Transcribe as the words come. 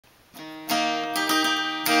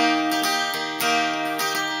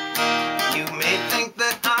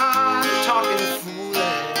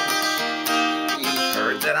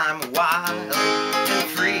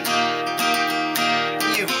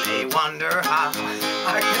while.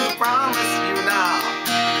 I can promise you now,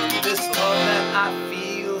 this love that I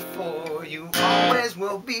feel for you always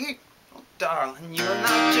will be. Oh, darling, you're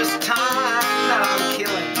not just time that I'm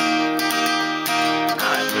killing.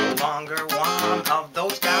 I'm no longer one of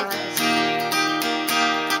those guys.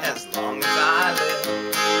 As long as I live,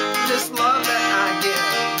 this love that I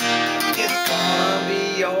give, it's gonna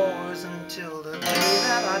be yours until the day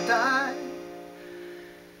that I die.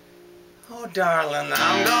 Oh, darling,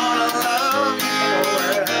 I'm gonna love you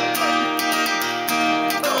forever,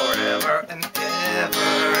 forever and ever,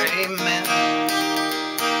 amen.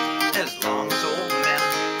 As long as old men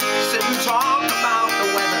sit and talk about the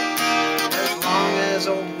weather, as long as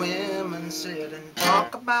old women sit and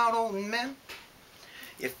talk about old men.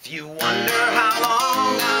 If you wonder how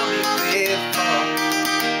long I'll be faithful,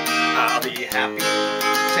 I'll be happy to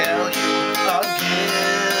tell you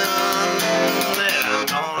again that I'm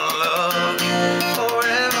gonna love you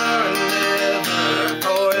forever and ever,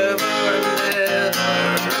 forever and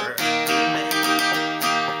ever, amen.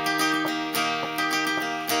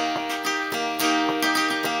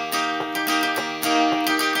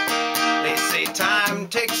 They say time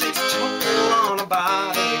takes its toll on a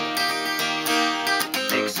body,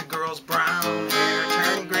 makes a girl's brown hair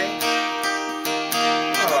turn gray.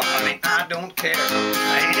 Oh, honey, I don't care,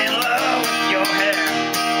 I ain't in love with your hair.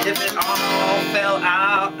 If it all fell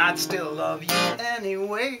out, I'd still love you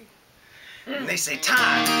anyway. And they say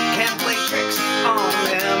time can play tricks on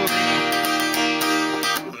memory,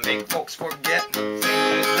 make folks forget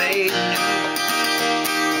things they knew.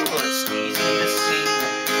 Well, it's easy to see,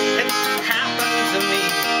 it happened to me.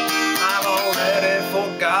 I've already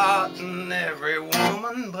forgotten every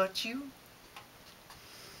woman but you.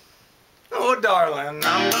 Oh, darling,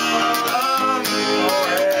 I'm gonna love you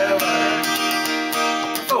forever,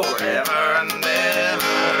 forever and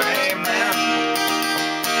ever, amen.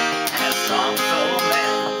 As long as old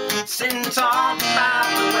men sit and talk about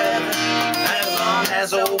the weather, as long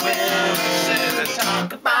as old women sit and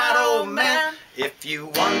talk about old men. If you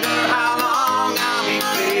wonder how long I'll be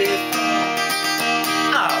faithful,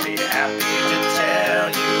 I'll be happy to tell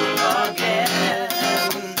you again that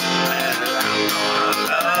I'm gonna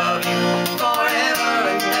love you forever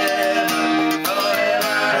and ever,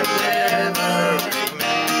 forever and ever,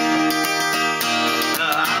 amen.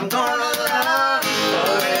 I'm gonna love you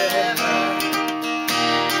forever,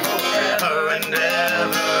 forever and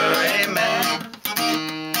ever, amen.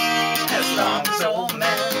 As long as old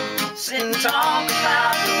men sit and talk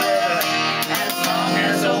about the weather, as long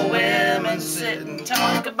as old women sit and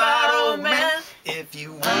talk about old men. If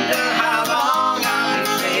you wonder how long I'll be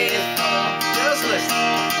faithful, just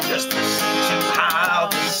listen to how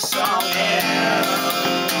this song ends.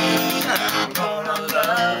 I'm gonna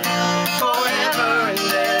love you forever and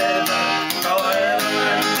ever, forever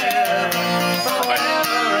and ever,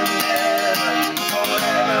 forever and ever,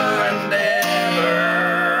 forever and ever,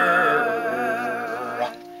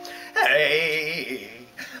 amen.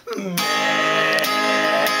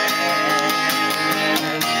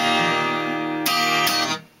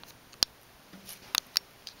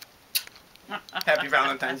 Happy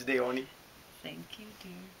Valentine's Day, Oni. Thank you,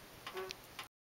 dear.